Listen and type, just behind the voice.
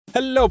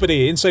Hello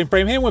buddy, Insane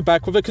Frame here and we're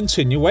back with a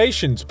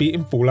continuation to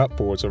beating Fallout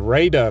 4 as a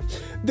raider.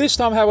 This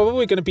time however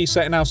we're going to be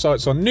setting our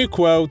sights on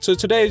Nuka World, so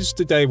today's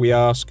the day we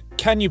ask,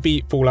 can you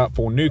beat Fallout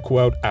 4 Nuka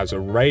World as a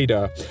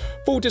raider?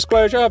 Full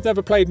disclosure, I've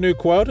never played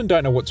Nuka World and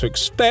don't know what to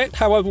expect,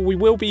 however we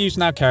will be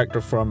using our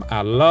character from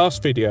our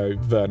last video,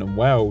 Vernon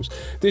Wells.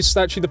 This is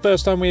actually the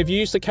first time we have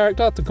used the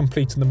character after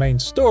completing the main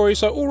story,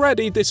 so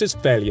already this is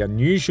fairly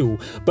unusual,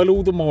 but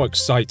all the more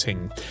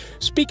exciting.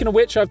 Speaking of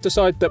which, I've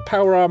decided that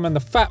Power Arm and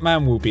the Fat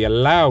Man will be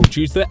allowed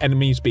due to the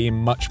enemies being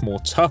much more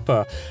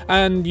tougher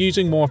and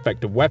using more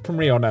effective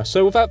weaponry on us,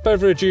 so without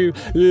further ado,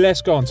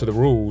 let's go on to the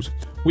rules.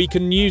 We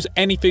can use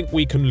anything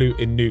we can loot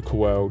in Nuka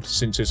World.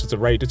 Since this is a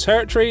raider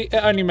territory,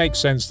 it only makes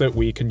sense that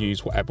we can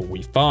use whatever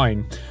we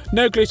find.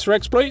 No glitter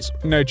exploits,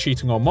 no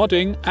cheating or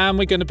modding, and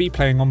we're going to be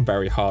playing on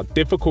very hard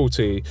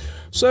difficulty.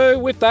 So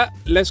with that,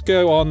 let's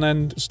go on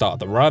and start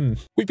the run.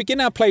 We begin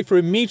our playthrough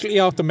immediately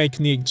after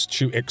making the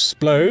Institute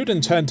explode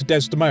and turn to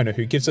Desdemona,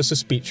 who gives us a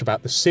speech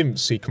about the synths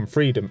seeking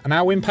freedom and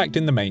our impact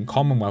in the main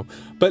Commonwealth.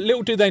 But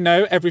little do they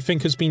know, everything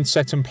has been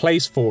set in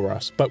place for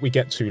us, but we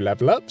get 2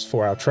 level ups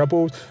for our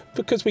troubles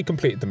because we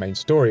completed the main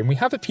story, and we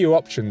have a few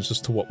options as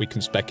to what we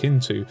can spec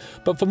into.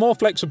 But for more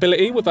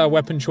flexibility with our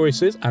weapon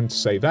choices and to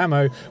save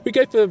ammo, we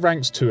go for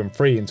ranks 2 and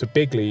 3 into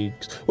big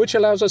leagues, which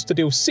allows us to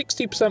deal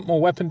 60%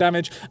 more weapon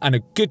damage and a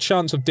good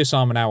chance of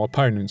disarming our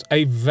opponents.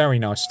 A very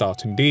nice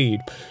start indeed.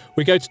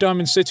 We go to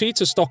Diamond City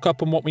to stock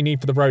up on what we need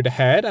for the road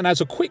ahead, and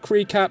as a quick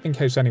recap in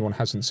case anyone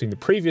hasn't seen the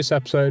previous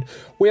episode,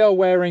 we are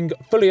wearing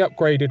fully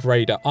upgraded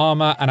Raider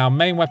armour, and our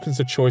main weapons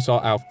of choice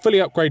are our fully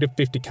upgraded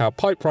 50 cal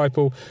pipe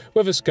rifle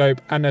with a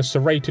scope and a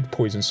serrated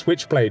poison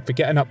switchblade for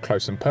getting up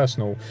close and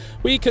personal.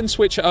 We can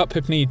switch it up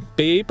if need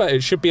be, but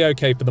it should be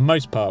okay for the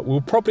most part. We'll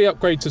probably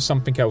upgrade to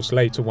something else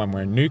later when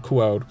we're in Nuka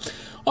World.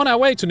 On our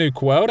way to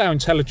Nuka World, our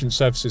intelligence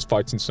service is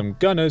fighting some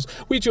gunners.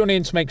 We join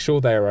in to make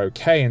sure they are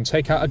okay and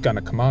take out a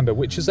gunner commander,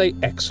 which is an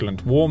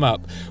excellent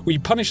warm-up. We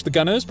punish the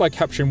gunners by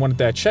capturing one of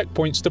their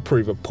checkpoints to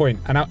prove a point,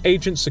 and our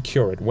agents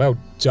secure it. Well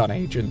done,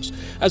 agents.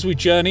 As we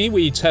journey,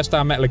 we test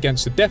our metal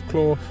against the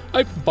Deathclaw,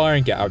 open fire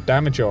and get our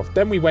damage off.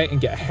 Then we wait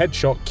and get a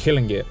headshot,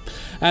 killing it.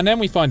 And then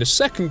we find a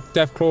second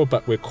Deathclaw,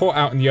 but we're caught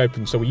out in the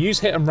open, so we use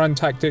hit and run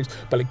tactics,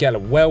 but get a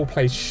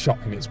well-placed shot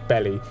in its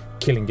belly,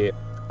 killing it.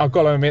 I've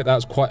got to admit that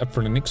was quite a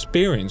thrilling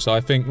experience.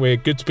 I think we're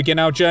good to begin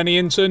our journey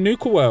into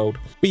Nuka World.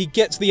 We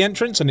get to the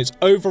entrance and it's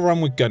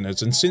overrun with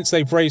gunners, and since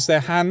they've raised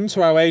their hand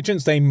to our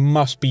agents, they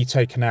must be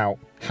taken out.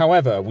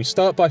 However, we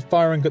start by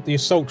firing at the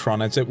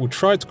Assaultron as it will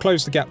try to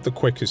close the gap the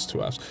quickest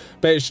to us,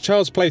 but it's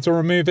child's play to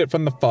remove it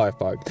from the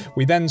firefight.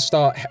 We then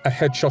start a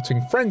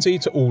headshotting frenzy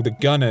to all the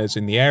gunners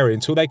in the area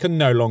until they can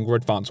no longer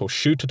advance or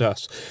shoot at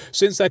us.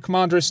 Since their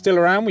commander is still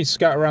around, we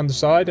scout around the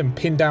side and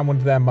pin down one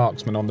of their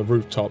marksmen on the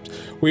rooftops.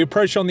 We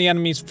approach on the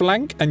enemy's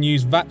flank and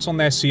use VATS on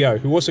their CO,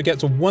 who also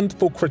gets a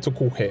wonderful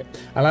critical hit,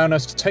 allowing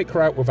us to take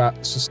her out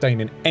without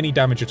sustaining any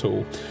damage at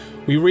all.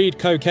 We read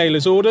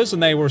Kayla's orders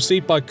and they were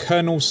received by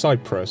Colonel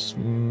Cyprus.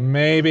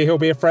 Maybe he'll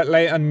be a threat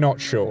later,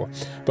 not sure,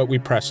 but we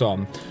press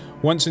on.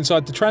 Once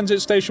inside the transit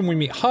station, we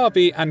meet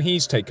Harvey and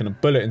he's taken a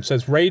bullet and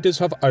says raiders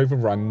have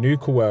overrun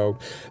Nuka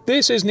World.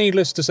 This is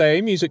needless to say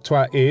music to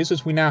our ears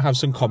as we now have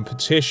some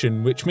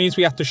competition, which means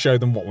we have to show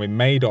them what we're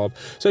made of.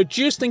 So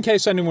just in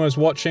case anyone was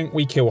watching,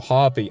 we kill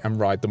Harvey and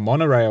ride the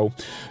monorail.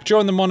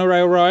 During the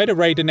monorail ride, a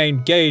raider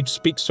named Gage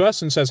speaks to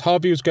us and says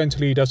Harvey was going to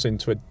lead us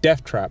into a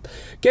death trap.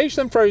 Gage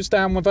then throws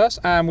down with us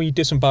and we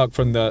disembark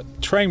from the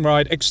train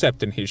ride,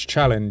 accepting his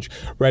challenge.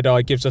 Red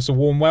Eye gives us a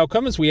warm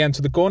welcome as we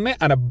enter the gauntlet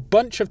and a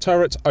bunch of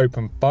turrets open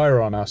fire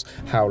on us.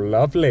 How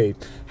lovely.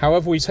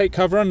 However, we take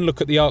cover and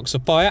look at the arcs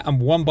of fire and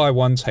one by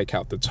one take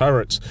out the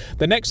turrets.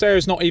 The next area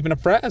is not even a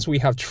threat as we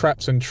have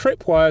traps and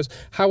tripwires.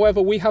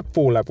 However, we have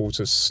 4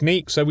 levels of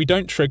sneak, so we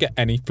don't trigger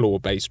any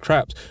floor-based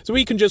traps, so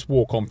we can just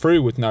walk on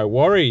through with no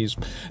worries.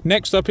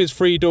 Next up is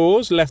 3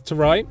 doors, left to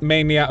right.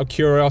 Mainly out of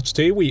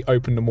curiosity, we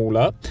open them all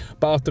up,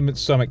 but after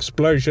some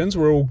explosions,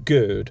 we're all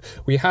good.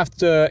 We have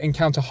to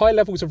encounter high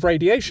levels of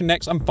radiation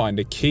next and find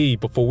a key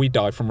before we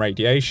die from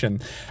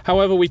radiation.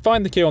 However, we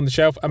find the key on the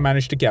shelf and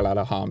manage to get out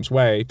of harm's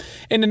way.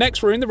 In the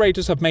next room, the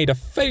raiders have made a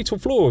fatal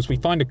flaw as we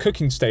find a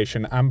cooking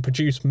station and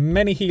produce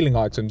many healing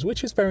items,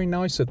 which is very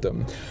nice of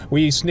them.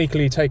 We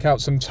sneakily take out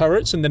some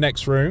turrets in the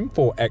next room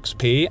for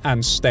XP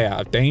and stay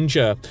out of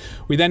danger.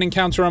 We then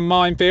encounter a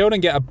minefield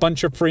and get a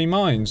bunch of free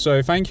mines,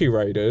 so thank you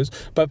raiders,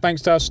 but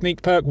thanks to our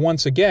sneak perk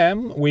once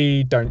again,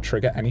 we don't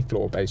trigger any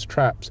floor-based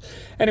traps.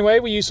 Anyway,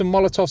 we use some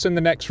molotovs in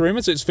the next room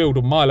as it's filled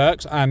with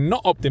Milurks, and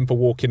not opting for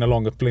walking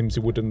along a flimsy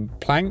wooden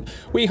plank,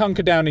 we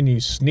hunker down and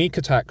use sneak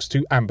attacks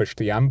to ambush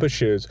the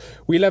ambushers.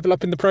 We level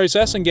up in the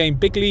process and gain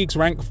Big Leagues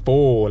rank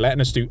 4, letting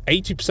us do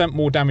 80%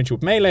 more damage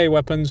with melee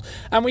weapons,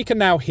 and we can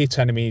now hit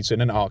enemies in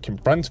an arc in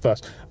front of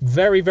us.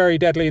 Very, very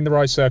deadly in the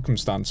right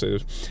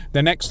circumstances.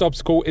 The next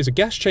obstacle is a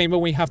gas chamber.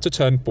 We have to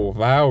turn 4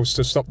 valves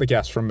to stop the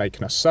gas from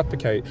making us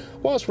suffocate,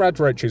 whilst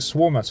radroaches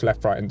swarm us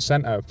left, right and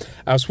centre.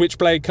 Our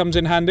switchblade comes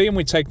in handy and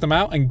we take them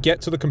out and get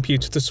to the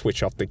computer to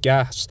switch off the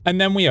gas, and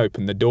then we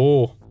open the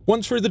door.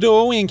 Once through the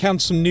door, we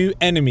encounter some new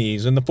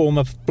enemies in the form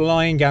of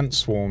flying ant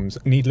swarms.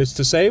 Needless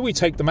to say, we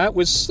take them out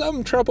with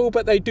some trouble,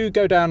 but they do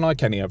go down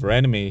like any other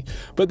enemy.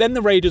 But then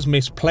the raiders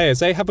miss players.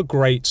 They have a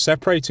grate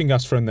separating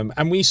us from them,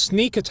 and we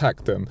sneak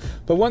attack them.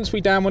 But once we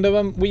down one of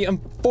them, we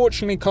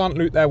unfortunately can't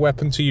loot their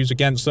weapon to use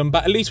against them,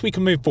 but at least we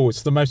can move forward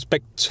to the most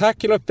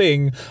spectacular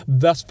thing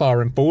thus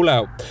far in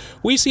Fallout.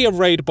 We see a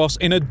raider boss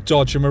in a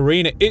Dodge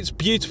arena. It's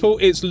beautiful,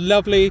 it's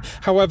lovely.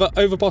 However,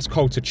 Overboss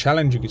Coulter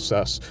challenges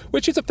us,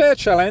 which is a fair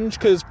challenge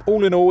because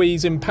all in all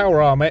he's in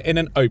power armor in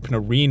an open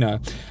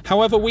arena.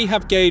 However, we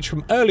have Gage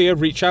from earlier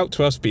reach out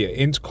to us via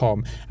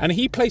intercom, and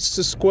he places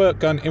a squirt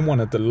gun in one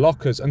of the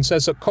lockers and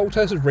says that Coulter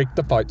has rigged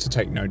the fight to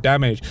take no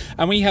damage,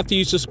 and we have to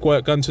use the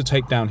squirt gun to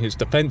take down his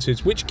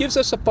defenses, which gives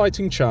us a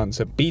fighting chance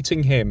at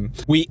beating him.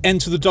 We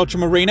enter the Dodge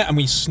arena and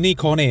we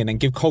sneak on in and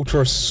give Coulter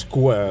a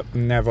squirt.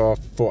 Never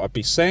thought I'd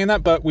be saying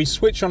that, but we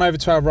switch on over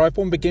to our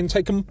rifle and begin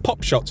taking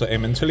pop shots at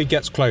him until he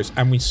gets close,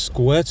 and we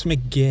squirt him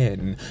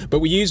again. But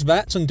we use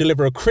that and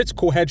deliver a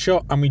critical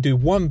headshot, and we do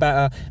one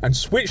better and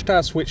switch to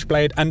our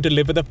switchblade and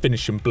deliver the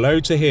finishing blow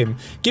to him,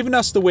 giving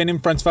us the win in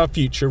front of our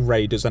future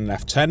raiders and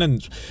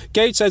lieutenants.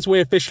 Gage says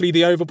we're officially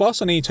the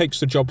overboss, and he takes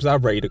the job as our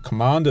raider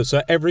commander,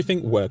 so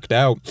everything worked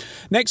out.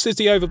 Next is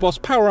the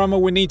overboss power armor.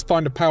 We need to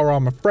find a power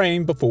armor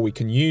frame before we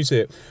can use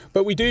it,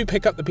 but we do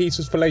pick up the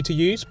pieces for later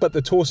use. But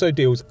the torso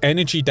deals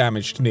energy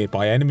damage to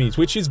nearby enemies,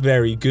 which is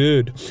very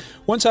good.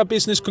 Once our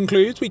business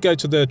concludes, we go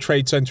to the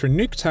trade center in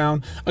Nuka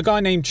Town. A guy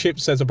named Chip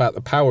says about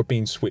the power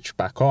being switched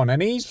back on,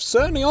 and he's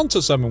certainly onto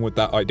something with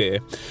that idea.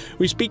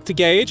 We speak to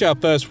Gage, our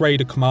first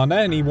raider commander,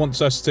 and he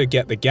wants us to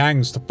get the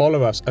gangs to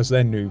follow us as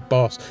their new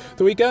boss.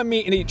 So we go and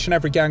meet each and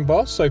every gang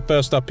boss. So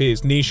first up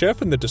is Nisha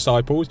from the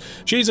Disciples.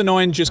 She's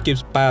annoying, just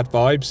gives bad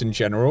vibes in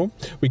general.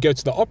 We go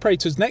to the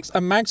operators next,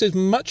 and Mags is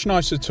much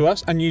nicer to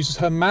us and uses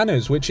her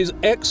manners, which is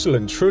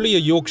excellent. Truly a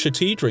Yorkshire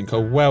tea drinker.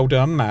 Well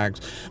done,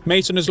 Mags.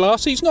 Mason is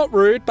last. He's not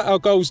rude, but our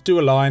goals do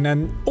align,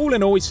 and all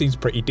in all he seems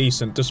pretty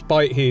decent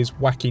despite his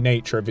wacky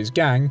nature of his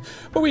gang,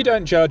 but we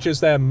don't judge as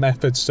their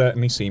methods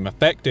certainly seem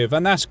effective,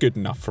 and that's good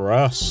enough for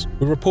us.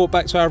 We report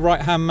back to our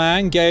right hand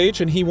man,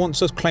 Gage, and he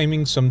wants us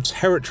claiming some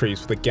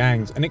territories for the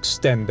gangs and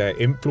extend their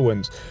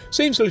influence.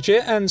 Seems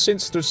legit, and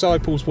since the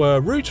Disciples were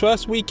rude to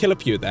us, we kill a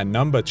few of their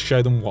number to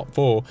show them what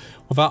for.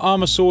 With our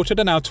armor sorted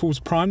and our tools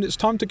primed, it's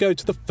time to go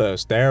to the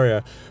first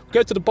area. We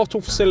go to the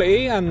bottle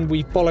facility and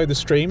we follow the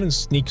stream and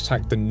sneak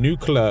attack the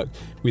Nuka Lurk.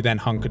 We then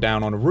hunker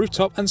down on a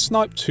rooftop and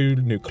snipe 2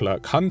 Nuka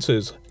Lurk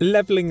hunters,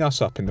 leveling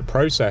us up in the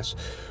process.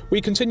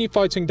 We continue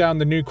fighting down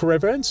the Nuka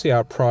River and see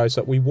our prize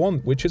that we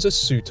want, which is a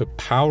suit of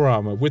power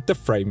armor with the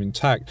frame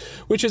intact,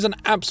 which is an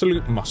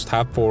absolute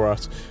must-have for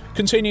us.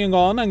 Continuing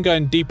on and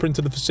going deeper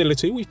into the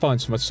facility, we find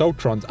some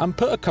Assaultrons and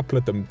put a couple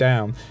of them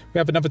down. We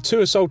have another 2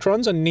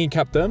 Assaultrons and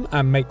kneecap them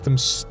and make them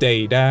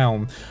stay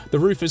down. The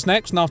roof is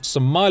next, and after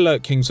some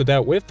Mylurk Kings are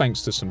dealt with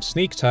thanks to some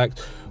sneak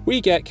attacks, we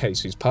get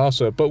Casey's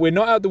Passer, but we're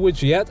not out of the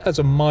woods yet as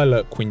a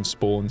Mylurk Queen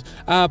spawns.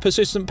 Our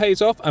persistence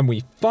pays off and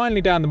we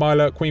finally down the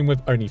Mylurk Queen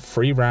with only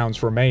 3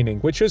 rounds remaining,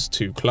 which was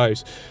too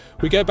close.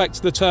 We go back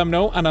to the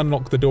terminal and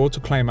unlock the door to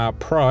claim our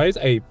prize,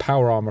 a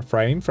power armor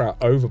frame for our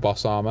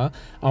overboss armor,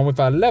 and with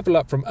our level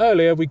up from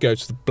earlier we go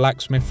to the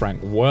blacksmith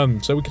rank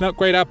 1 so we can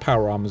upgrade our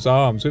power armor's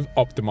arms with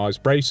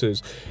optimized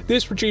bracers.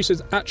 This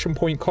reduces action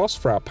point costs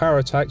for our power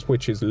attacks,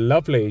 which is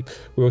lovely.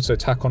 We also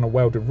tack on a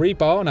welded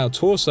rebar on our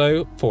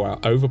torso for our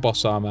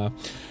overboss armor.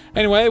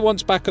 Anyway,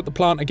 once back at the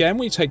plant again,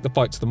 we take the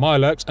fight to the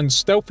Mylurks and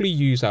stealthily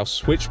use our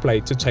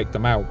switchblade to take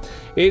them out.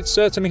 It's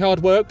certainly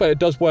hard work, but it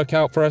does work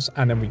out for us,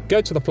 and then we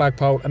go to the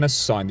flagpole and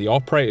assign the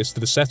operators to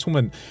the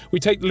settlement. We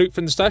take the loot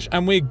from the stash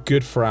and we're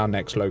good for our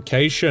next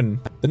location.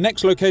 The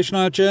next location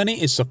on our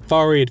journey is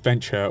Safari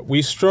Adventure.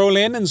 We stroll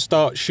in and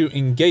start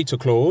shooting gator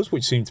claws,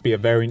 which seem to be a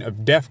variant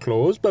of death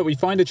claws, but we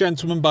find a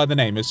gentleman by the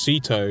name of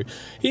Sito.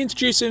 He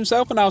introduces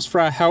himself and asks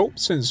for our help,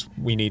 since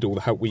we need all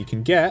the help we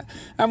can get,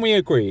 and we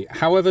agree.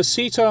 However,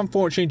 Sito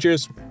unfortunately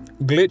just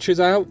glitches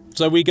out,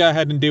 so we go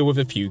ahead and deal with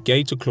a few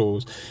gator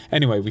claws.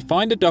 Anyway, we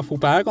find a duffel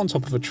bag on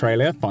top of a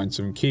trailer, find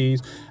some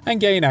keys, and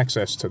gain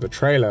access to the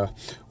trailer.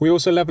 We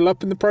also level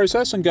up in the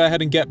process and go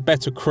ahead and get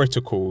better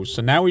criticals,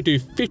 so now we do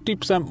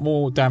 50%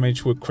 more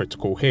damage with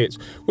critical hits,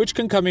 which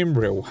can come in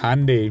real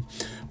handy.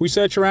 We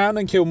search around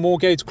and kill more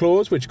gator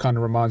claws, which kind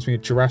of reminds me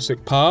of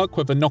Jurassic Park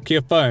with a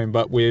Nokia phone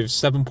but with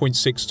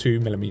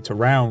 7.62mm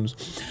rounds.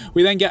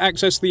 We then get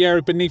access to the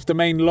area beneath the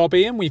main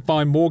lobby and we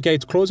find more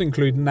gator claws,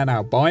 including an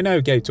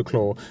albino gator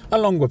claw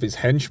along with his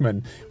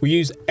henchman. We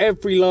use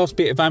every last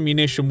bit of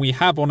ammunition we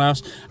have on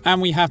us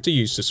and we have to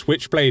use the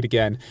switchblade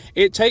again.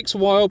 It takes a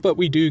while, but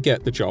we do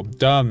get the job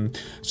done.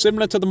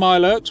 Similar to the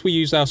Mylurks, we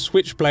use our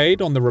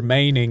switchblade on the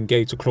remaining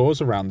gator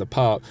claws around the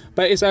park,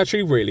 but it's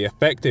actually really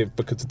effective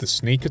because of the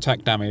sneak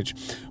attack damage.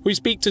 We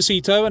speak to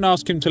Sito and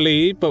ask him to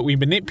leave, but we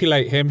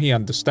manipulate him. He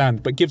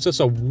understands but gives us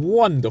a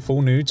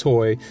wonderful new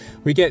toy.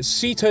 We get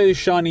Sito's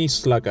Shiny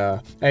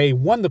Slugger, a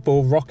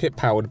wonderful rocket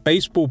powered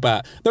baseball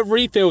bat that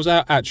refills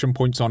our action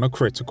points on a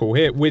critical critical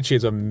hit, which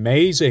is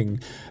amazing.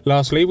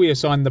 Lastly, we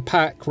assign the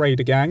pack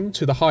raider gang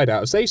to the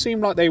hideout, as they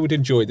seem like they would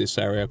enjoy this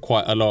area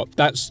quite a lot.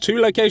 That's 2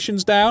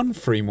 locations down,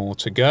 3 more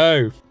to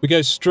go. We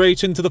go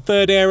straight into the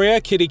third area,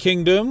 Kitty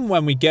Kingdom.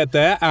 When we get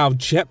there, our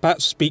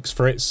jetpack speaks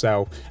for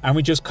itself, and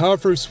we just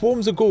carve through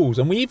swarms of ghouls,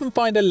 and we even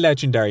find a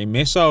legendary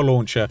missile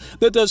launcher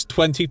that does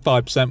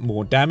 25%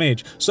 more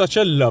damage. Such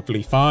a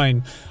lovely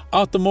find.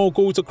 After more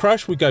ghouls are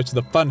crushed, we go to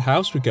the fun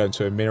house, we go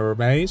into a mirror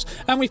maze,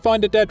 and we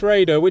find a dead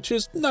raider, which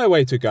is no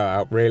way to go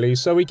out really,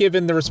 so we give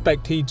him the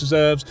respect he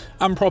deserves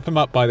and prop him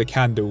up by the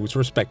candles,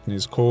 respecting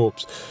his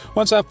corpse.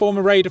 Once our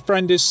former raider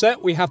friend is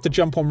set, we have to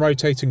jump on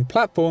rotating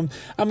platform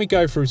and we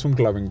go through some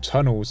glowing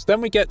tunnels.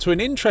 Then we get to an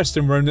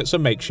interesting room that's a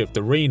makeshift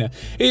arena.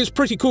 It is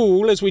pretty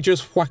cool as we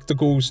just whack the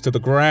ghouls to the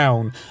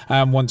ground,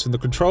 and once in the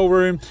control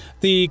room,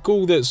 the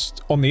ghoul that's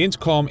on the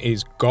intercom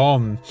is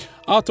gone.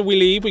 After we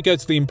leave, we go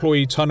to the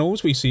employee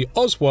tunnels. We see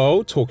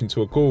Oswald talking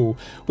to a ghoul.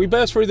 We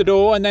burst through the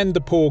door and then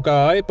the poor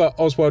guy, but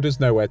Oswald is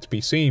nowhere to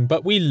be seen.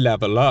 But we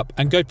level up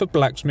and go for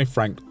Blacksmith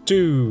Rank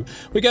 2.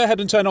 We go ahead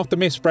and turn off the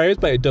mist sprayers,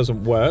 but it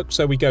doesn't work,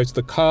 so we go to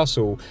the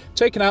castle,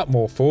 taking out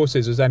more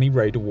forces as any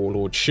raider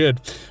warlord should.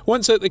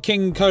 Once at the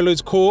King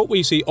Cola's court,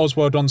 we see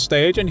Oswald on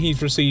stage and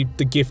he's received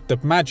the gift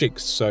of magic,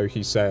 so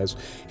he says.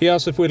 He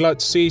asks if we'd like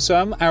to see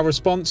some. Our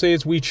response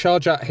is we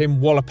charge at him,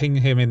 walloping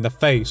him in the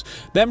face,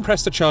 then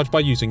press the charge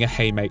by using a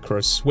haymaker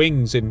of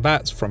swings in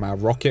bats from our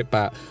rocket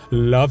bat.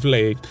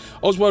 Lovely.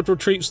 Oswald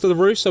retreats to the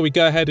roof, so we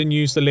go ahead and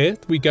use the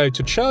lift. We go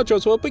to charge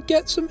Oswald, but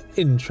get some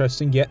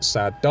interesting yet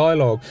sad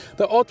dialogue.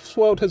 The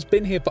Oswald has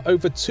been here for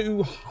over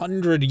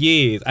 200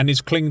 years and is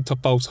clinging to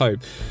false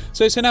hope,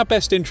 so it's in our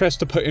best interest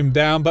to put him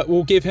down, but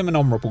we'll give him an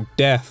honourable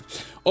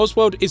death.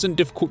 Oswald isn't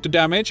difficult to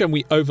damage and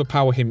we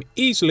overpower him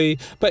easily,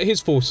 but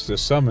his forces are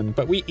summoned,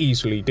 but we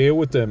easily deal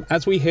with them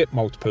as we hit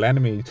multiple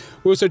enemies.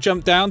 We also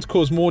jump down to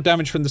cause more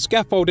damage from the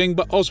scaffolding,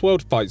 but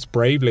Oswald fights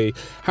bravely.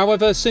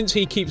 However, since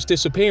he keeps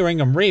disappearing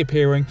and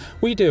reappearing,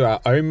 we do our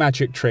own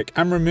magic trick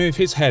and remove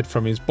his head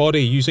from his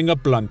body using a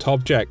blunt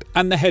object,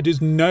 and the head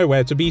is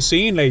nowhere to be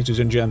seen, ladies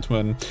and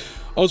gentlemen.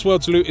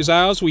 Oswald's loot is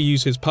ours. We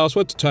use his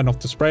password to turn off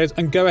the sprayers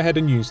and go ahead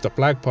and use the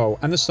flagpole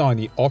and assign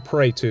the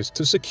operators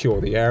to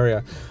secure the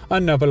area.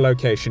 Another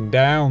location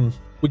down.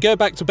 We go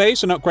back to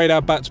base and upgrade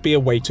our bat to be a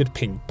weighted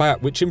pink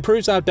bat, which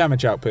improves our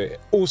damage output.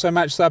 It also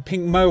matches our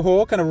pink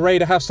mohawk, and a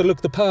raider has to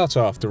look the part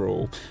after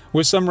all.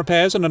 With some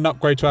repairs and an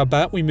upgrade to our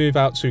bat, we move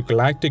out to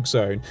Galactic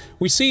Zone.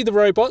 We see the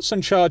robots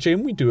and charge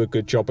in. We do a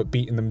good job at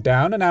beating them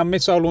down, and our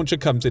missile launcher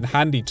comes in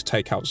handy to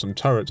take out some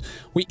turrets.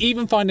 We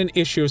even find an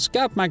issue of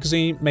Scav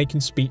magazine,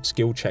 making speech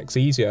skill checks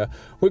easier.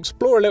 We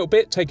explore a little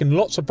bit, taking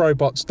lots of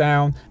robots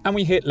down, and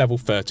we hit level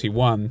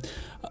 31.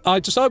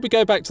 I decide we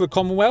go back to the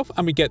Commonwealth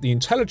and we get the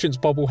intelligence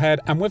bobblehead,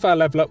 and with our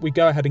level up we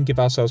go ahead and give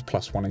ourselves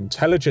 +1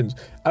 intelligence,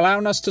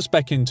 allowing us to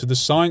spec into the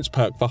science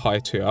perk for higher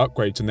tier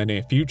upgrades in the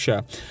near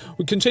future.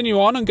 We continue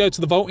on and go to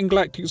the vault in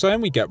Galactic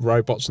Zone. We get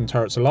robots and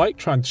turrets alike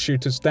trying to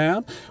shoot us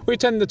down. We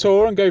attend the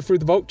tour and go through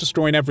the vault,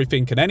 destroying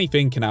everything and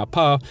anything in our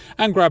path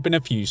and grabbing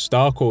a few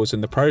star cores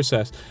in the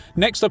process.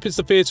 Next up is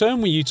the theatre,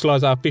 and we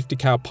utilise our 50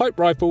 cal pipe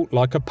rifle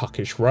like a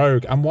puckish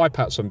rogue and wipe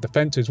out some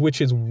defences, which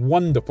is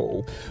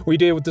wonderful. We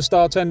deal with the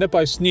star tender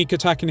by sneak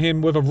attacking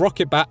him with a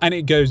rocket bat, and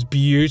it goes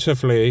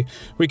beautifully.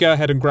 We go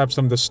ahead and grab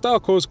some of the star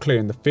cores,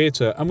 clearing the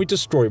theatre, and we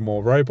destroy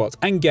more robots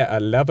and get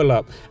a level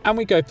up, and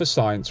we go for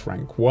science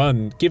rank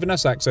 1, giving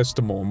us access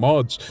to more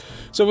mods.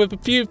 So with a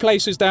few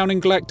places down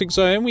in Galactic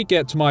Zone, we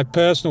get to my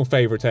personal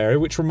favourite area,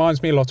 which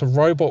reminds me a lot of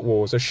Robot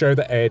Wars, a show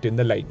that aired in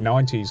the late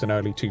 90s and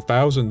early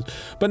 2000s.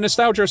 But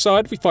nostalgia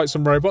aside, we fight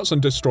some robots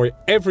and destroy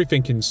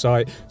everything in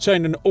sight,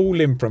 turning all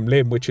limb from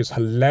limb, which is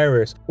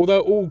hilarious.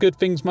 Although all good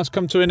things must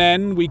come to an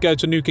end, we go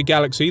to Nuka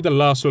Galaxy, the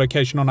last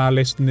location on our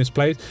list in this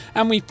place,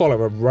 and we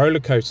follow a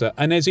roller coaster,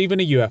 and there's even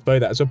a UFO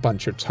that has a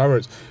bunch of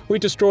turrets. We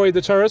destroy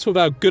the turrets with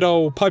our good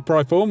old pipe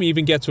rifle, and we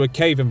even get to a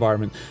cave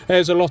environment.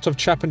 There's a lot of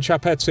chap and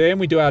chapettes here, and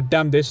we do our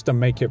damnedest to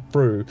make it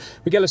through.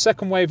 We get a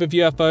second wave of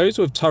UFOs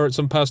with turrets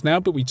and personnel,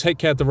 but we take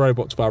care of the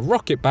robots with our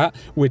rocket bat,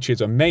 which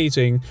is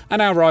amazing,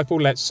 and our rifle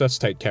lets us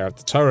take care of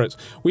the turrets.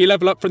 We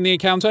level up from the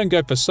encounter and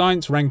go for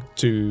science rank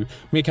 2.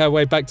 We make our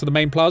way back to the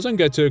main plaza and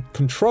go to a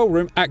control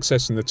room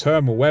accessing the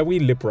terminal, where we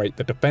liberate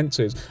the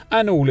defences,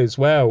 and all is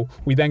well.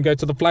 We then go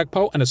to the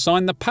flagpole and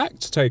assign the pack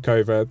to take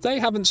over. They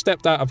haven't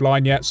stepped out of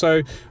line yet,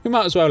 so we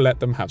might as well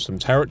let them have some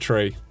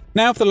territory.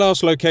 Now for the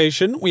last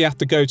location, we have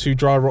to go to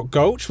Dry Rock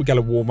Gulch. We get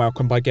a warm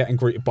welcome by getting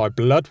greeted by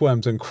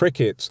bloodworms and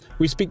crickets.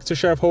 We speak to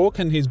Sheriff Hawk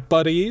and his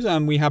buddies,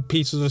 and we have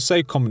pieces of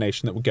save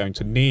combination that we're going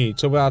to need.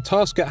 So with our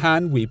task at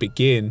hand, we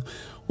begin.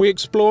 We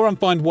explore and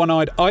find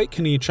One-Eyed Ike,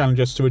 and he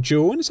challenges us to a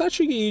duel, and it's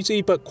actually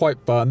easy but quite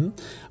fun.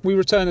 We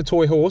return a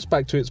toy horse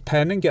back to its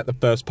pen and get the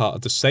first part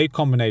of the save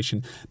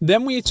combination.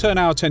 Then we turn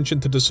our attention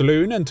to the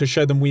saloon, and to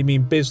show them we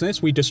mean business,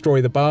 we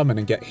destroy the barman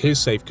and get his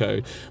safe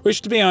code,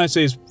 which to be honest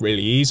is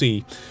really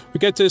easy. We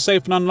go to the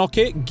safe and unlock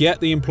it,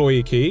 get the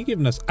employee key,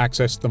 giving us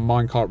access to the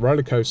minecart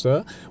roller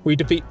coaster. We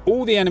defeat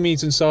all the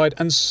enemies inside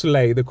and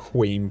slay the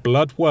queen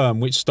bloodworm,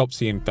 which stops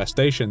the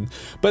infestation.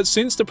 But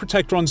since the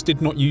Protectrons did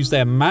not use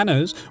their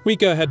manners, we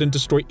go ahead ahead and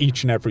destroy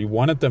each and every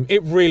one of them.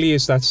 It really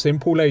is that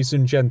simple, ladies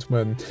and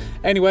gentlemen.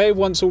 Anyway,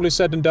 once all is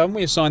said and done,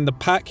 we assign the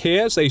pack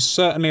here, as they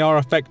certainly are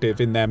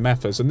effective in their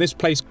methods, and this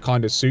place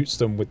kind of suits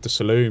them with the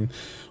saloon.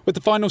 With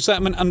the final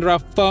settlement under our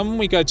thumb,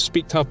 we go to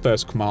speak to our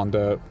first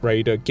commander,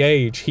 Raider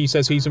Gage. He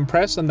says he's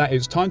impressed and that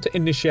it's time to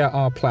initiate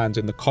our plans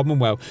in the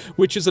Commonwealth,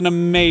 which is an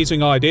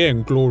amazing idea,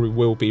 and glory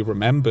will be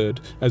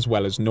remembered, as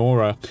well as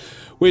Nora.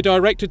 We're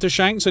directed to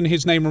Shanks, and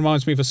his name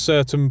reminds me of a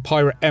certain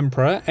pirate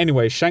emperor.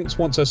 Anyway, Shanks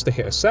wants us to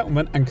hit a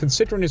settlement, and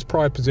considering his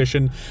prior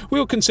position,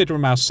 we'll consider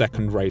him our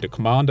second Raider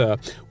commander.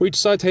 We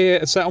decide to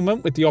hit a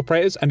settlement with the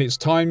operators, and it's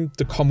time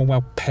the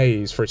Commonwealth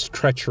pays for its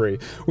treachery.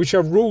 We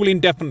shall rule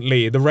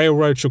indefinitely. The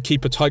railroad shall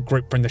keep a tight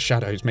grip from the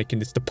shadows, making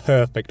this the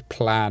perfect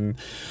plan.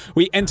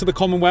 We enter the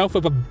Commonwealth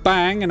with a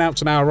bang,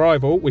 announcing our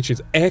arrival, which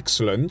is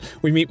excellent.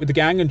 We meet with the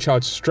gang and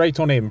charge straight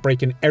on in,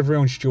 breaking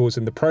everyone's jaws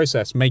in the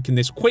process, making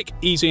this quick,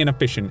 easy and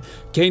efficient,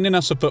 gaining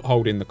us a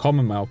foothold in the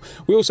Commonwealth.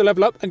 We also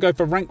level up and go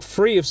for rank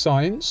 3 of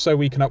science, so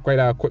we can upgrade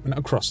our equipment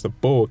across the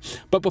board.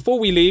 But before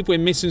we leave, we're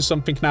missing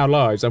something in our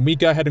lives, and we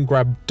go ahead and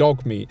grab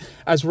dog meat,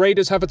 as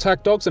raiders have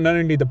attacked dogs, and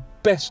only the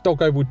best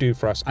doggo will do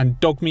for us, and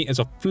dog meat is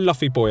a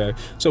fluffy boyo,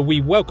 so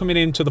we welcome it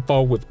into the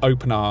fold with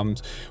open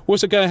arms. We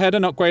also go ahead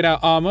and upgrade our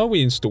armor.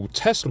 We install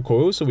Tesla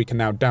coils so we can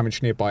now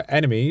damage nearby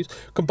enemies.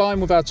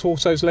 Combined with our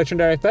torso's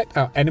legendary effect,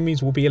 our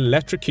enemies will be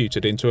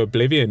electrocuted into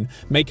oblivion,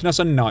 making us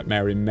a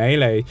nightmare in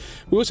melee.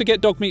 We also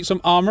get dog meat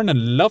some armor and a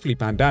lovely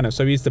bandana,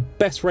 so he's the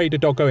best raider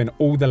doggo in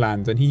all the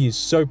land, and he is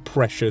so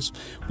precious.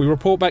 We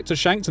report back to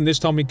Shanks, and this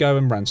time we go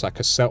and ransack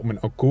a settlement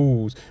of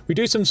ghouls. We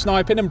do some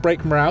sniping and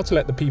break morale to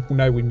let the people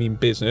know we mean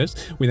business.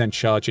 We then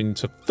charge in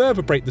to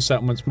further break the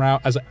settlement's morale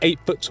as an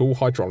 8-foot tall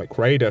hydraulic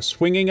raider,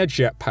 swinging a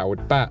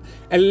jet-powered bat,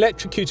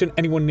 electrocuting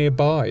anyone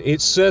nearby.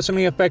 It's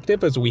certainly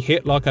effective as we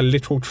hit like a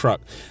literal truck.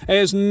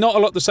 There's not a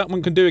lot the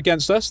settlement can do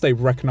against us. They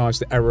recognise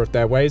the error of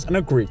their ways and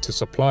agree to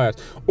supply us,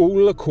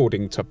 all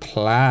according to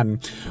plan.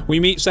 We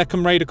meet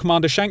second Raider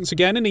Commander Shanks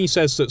again, and he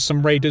says that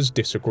some raiders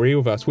disagree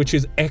with us, which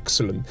is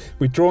excellent.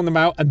 We've drawn them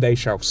out and they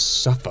shall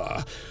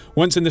suffer.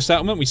 Once in the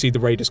settlement, we see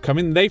the raiders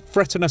coming. They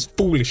threaten us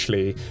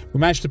foolishly. We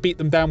manage to beat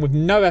them down with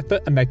no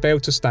effort, and they fail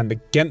to stand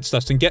against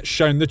us and get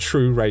shown the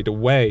true raider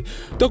way.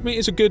 Dogmeat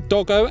is a good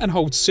doggo and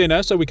holds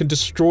Sinner, so we can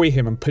destroy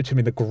him and put him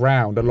in the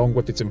ground along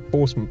with its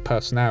enforcement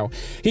personnel.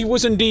 He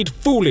was indeed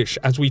foolish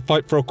as we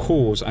fight for a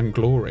cause and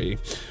glory.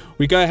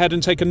 We go ahead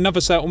and take another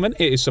settlement.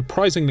 It is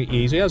surprisingly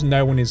easy as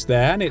no one is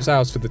there and it's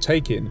ours for the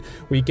taking.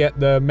 We get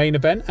the main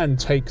event and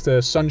take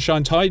the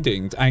Sunshine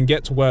Tidings and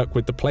get to work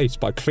with the place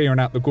by clearing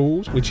out the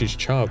ghouls, which is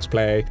child's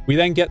play. We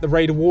then get the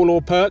Raider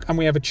Warlord perk, and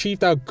we have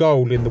achieved our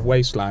goal in the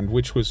Wasteland,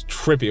 which was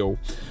trivial.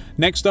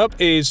 Next up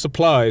is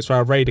supplies for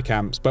our raider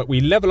camps, but we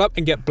level up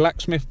and get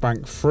Blacksmith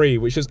rank 3,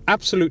 which is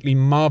absolutely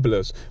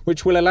marvellous,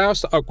 which will allow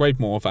us to upgrade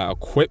more of our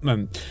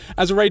equipment.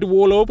 As a Raider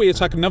Warlord, we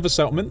attack another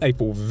settlement. They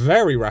fall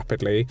very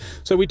rapidly,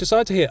 so we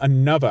decide to hit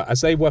another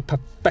as they were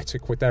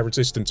pathetic with their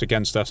resistance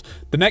against us.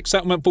 The next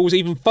settlement falls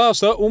even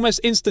faster, almost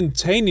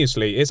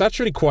instantaneously. It's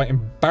actually quite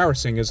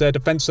embarrassing as their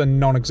defences are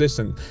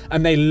non-existent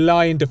and they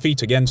lie in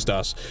defeat against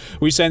us.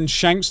 We send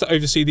Shanks to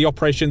oversee the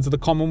operations of the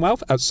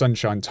Commonwealth at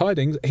Sunshine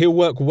Tidings. He'll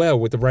work well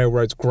with the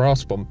railroad's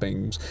grass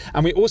bombings,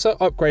 and we also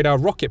upgrade our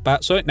rocket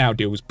bat so it now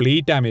deals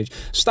bleed damage,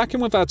 stacking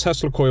with our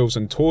Tesla coils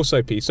and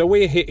torso piece, so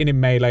we're hitting in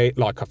melee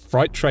like a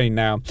freight train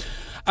now.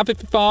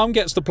 Apathy Farm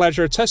gets the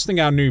pleasure of testing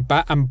our new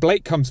bat, and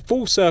Blake comes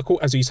full circle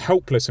as he's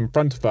helpless in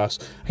front of us.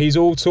 He's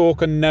all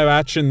talk and no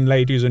action,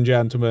 ladies and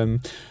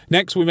gentlemen.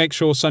 Next, we make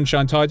sure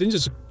Sunshine Tidings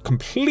is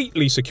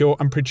completely secure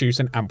and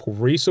producing ample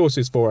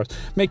resources for us,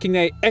 making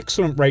an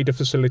excellent raider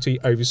facility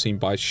overseen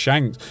by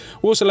Shanks.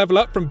 We also level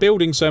up from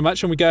building so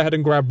much, and we go ahead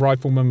and grab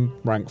Rifleman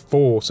rank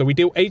 4, so we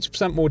deal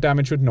 80% more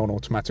damage with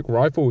non-automatic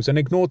rifles and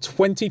ignore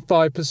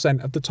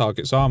 25% of the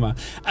target's armour,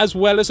 as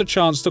well as a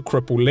chance to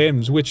cripple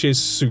limbs, which is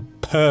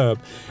superb.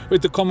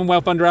 With the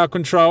Commonwealth under our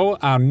control,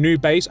 our new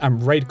base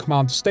and raid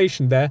commander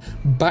stationed there,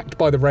 backed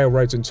by the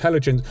railroad's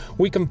intelligence,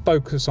 we can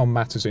focus on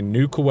matters in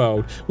Nuka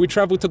World. We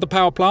travel to the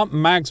power plant.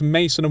 Mags,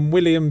 Mason and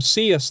William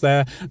see us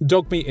there,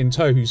 Dogmeat in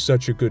tow, who's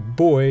such a good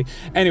boy.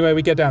 Anyway,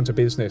 we get down to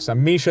business,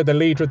 and Misha, the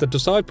leader of the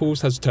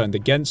Disciples, has turned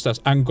against us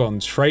and gone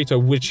traitor,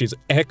 which is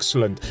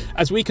excellent,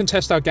 as we can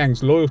test our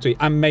gang's loyalty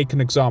and make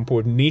an example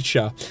of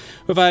Nisha.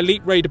 With our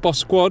elite raider boss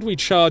squad, we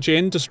charge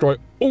in, destroy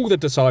all the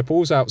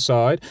Disciples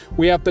outside.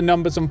 We have the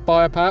numbers and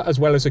firepower, as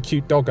well as a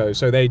cute doggo,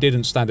 so they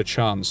didn't stand a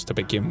chance to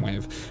begin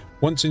with.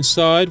 Once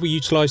inside, we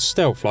utilise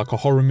stealth like a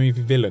horror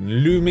movie villain,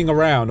 looming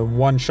around and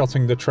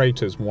one-shotting the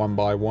traitors one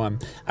by one.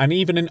 And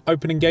even in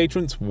open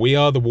engagements, we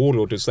are the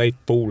warlord as they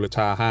fall at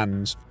our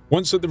hands.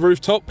 Once at the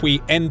rooftop,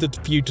 we end the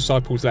few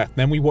disciples left.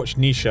 Then we watch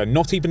Nisha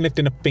not even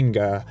lifting a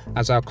finger,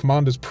 as our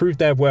commanders proved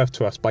their worth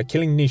to us by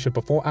killing Nisha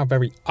before our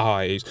very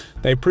eyes.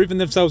 They have proven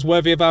themselves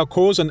worthy of our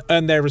cause and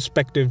earned their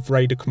respective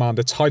Raider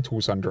Commander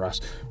titles under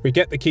us. We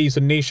get the keys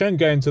to Nisha and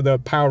go into the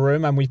power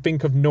room, and we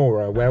think of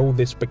Nora, where all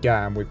this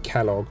began with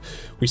Kellogg.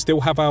 We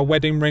still have our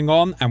wedding ring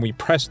on, and we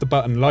press the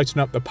button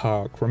lighting up the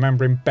park,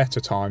 remembering better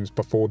times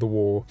before the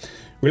war.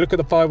 We look at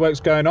the fireworks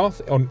going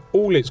off on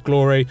all its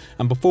glory,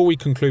 and before we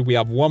conclude, we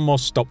have one more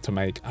stop to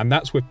make, and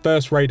that's with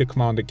First Raider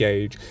Commander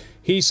Gage.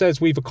 He says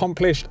we've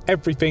accomplished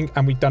everything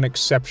and we've done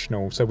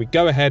exceptional, so we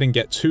go ahead and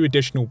get 2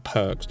 additional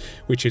perks,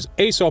 which is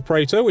Ace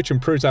Operator, which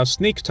improves our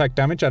sneak attack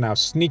damage and our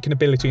sneaking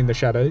ability in the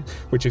shadows,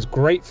 which is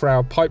great for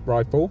our pipe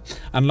rifle,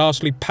 and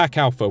lastly Pack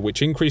Alpha,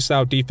 which increases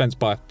our defense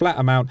by a flat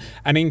amount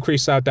and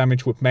increases our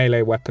damage with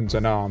melee weapons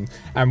and arms.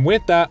 And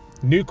with that,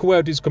 Nuka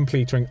World is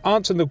completing.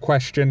 Answer the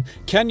question,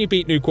 can you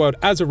beat Nuka World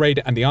as a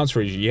raider? And the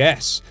answer is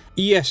yes.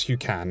 Yes, you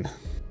can.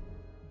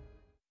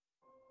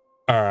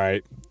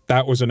 Alright,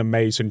 that was an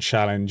amazing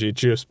challenge. It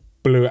just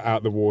blew it out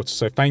of the water.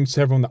 So thanks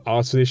to everyone that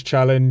asked this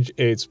challenge.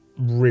 It's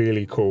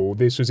really cool.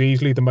 This was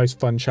easily the most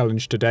fun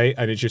challenge to date,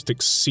 and it just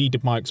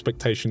exceeded my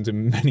expectations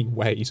in many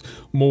ways.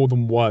 More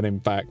than one,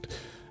 in fact.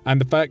 And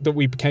the fact that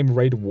we became a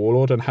Raider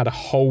Warlord and had a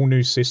whole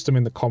new system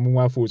in the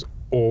Commonwealth was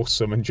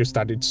awesome and just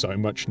added so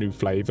much new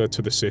flavour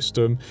to the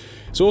system.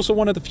 It's also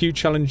one of the few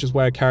challenges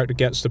where a character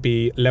gets to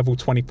be level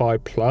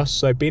 25 plus,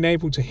 so being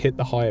able to hit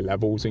the higher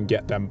levels and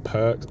get them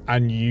perks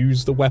and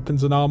use the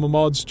weapons and armour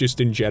mods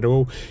just in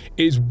general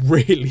is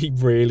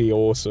really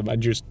awesome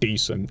and just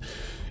decent.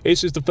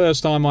 This is the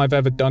first time I've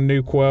ever done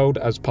Nuka World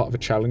as part of a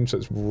challenge.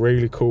 That's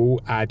really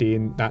cool,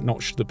 adding that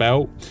notch to the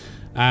belt.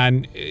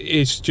 And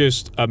it's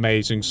just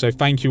amazing. So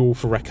thank you all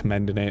for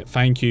recommending it.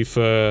 Thank you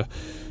for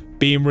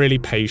being really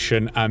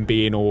patient and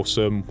being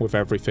awesome with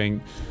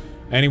everything.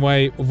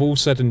 Anyway, with all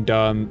said and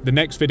done, the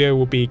next video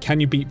will be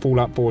can you beat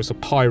Fallout 4 as a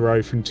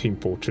pyro from Team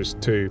Fortress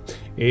 2.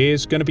 It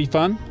is going to be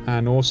fun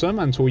and awesome,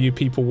 and to all you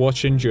people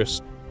watching,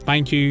 just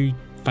thank you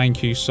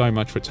so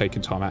much for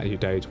taking time out of your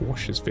day to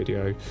watch this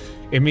video.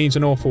 It means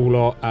an awful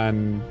lot,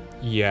 and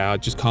yeah, I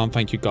just can't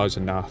thank you guys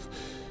enough.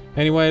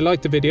 Anyway,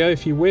 like the video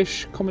if you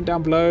wish, comment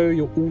down below,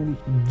 you're all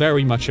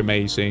very much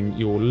amazing,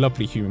 you're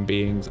lovely human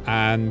beings,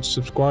 and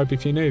subscribe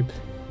if you're new.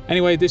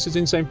 Anyway, this is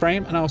Insane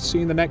Frame, and I'll see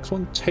you in the next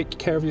one. Take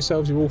care of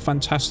yourselves, you're all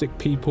fantastic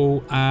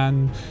people,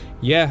 and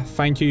yeah,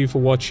 thank you for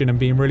watching and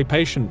being really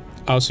patient.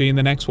 I'll see you in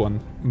the next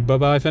one. Bye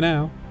bye for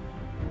now.